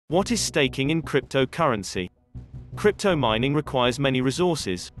What is staking in cryptocurrency? Crypto mining requires many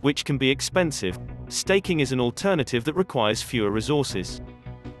resources, which can be expensive. Staking is an alternative that requires fewer resources.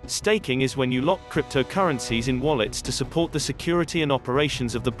 Staking is when you lock cryptocurrencies in wallets to support the security and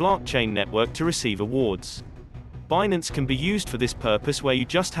operations of the blockchain network to receive rewards. Binance can be used for this purpose, where you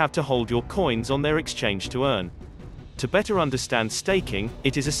just have to hold your coins on their exchange to earn. To better understand staking,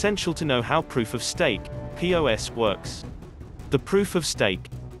 it is essential to know how proof of stake, POS, works. The proof of stake.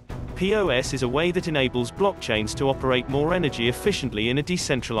 POS is a way that enables blockchains to operate more energy efficiently in a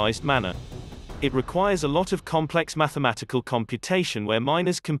decentralized manner. It requires a lot of complex mathematical computation where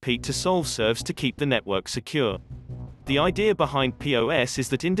miners compete to solve serves to keep the network secure. The idea behind POS is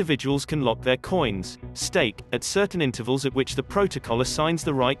that individuals can lock their coins, stake, at certain intervals at which the protocol assigns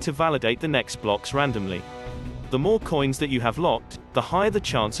the right to validate the next blocks randomly. The more coins that you have locked, the higher the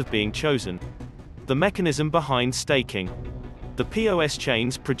chance of being chosen. The mechanism behind staking. The POS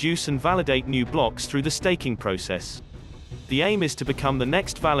chains produce and validate new blocks through the staking process. The aim is to become the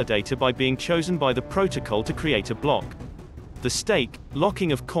next validator by being chosen by the protocol to create a block. The stake,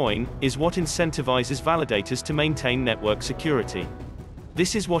 locking of coin, is what incentivizes validators to maintain network security.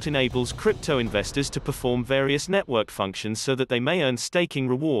 This is what enables crypto investors to perform various network functions so that they may earn staking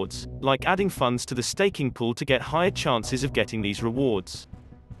rewards, like adding funds to the staking pool to get higher chances of getting these rewards.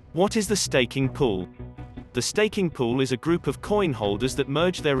 What is the staking pool? The staking pool is a group of coin holders that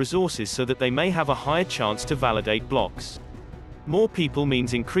merge their resources so that they may have a higher chance to validate blocks. More people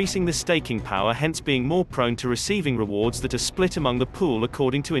means increasing the staking power, hence being more prone to receiving rewards that are split among the pool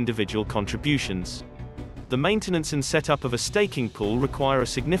according to individual contributions. The maintenance and setup of a staking pool require a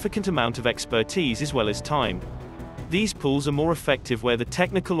significant amount of expertise as well as time. These pools are more effective where the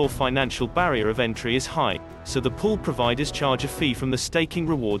technical or financial barrier of entry is high, so the pool providers charge a fee from the staking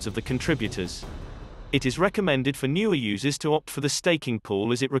rewards of the contributors. It is recommended for newer users to opt for the staking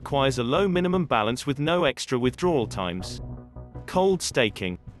pool as it requires a low minimum balance with no extra withdrawal times. Cold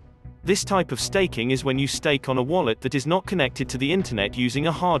staking. This type of staking is when you stake on a wallet that is not connected to the internet using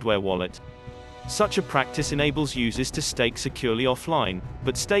a hardware wallet. Such a practice enables users to stake securely offline,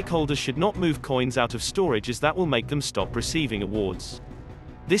 but stakeholders should not move coins out of storage as that will make them stop receiving rewards.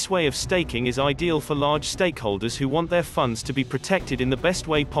 This way of staking is ideal for large stakeholders who want their funds to be protected in the best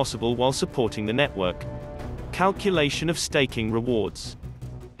way possible while supporting the network. Calculation of staking rewards.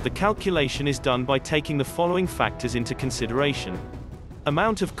 The calculation is done by taking the following factors into consideration.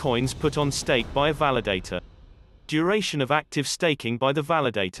 Amount of coins put on stake by a validator. Duration of active staking by the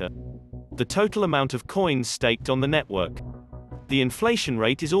validator. The total amount of coins staked on the network. The inflation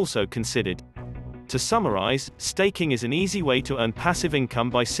rate is also considered. To summarize, staking is an easy way to earn passive income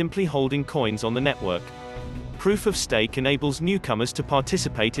by simply holding coins on the network. Proof of stake enables newcomers to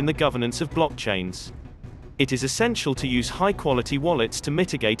participate in the governance of blockchains. It is essential to use high-quality wallets to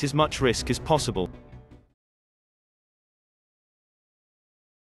mitigate as much risk as possible.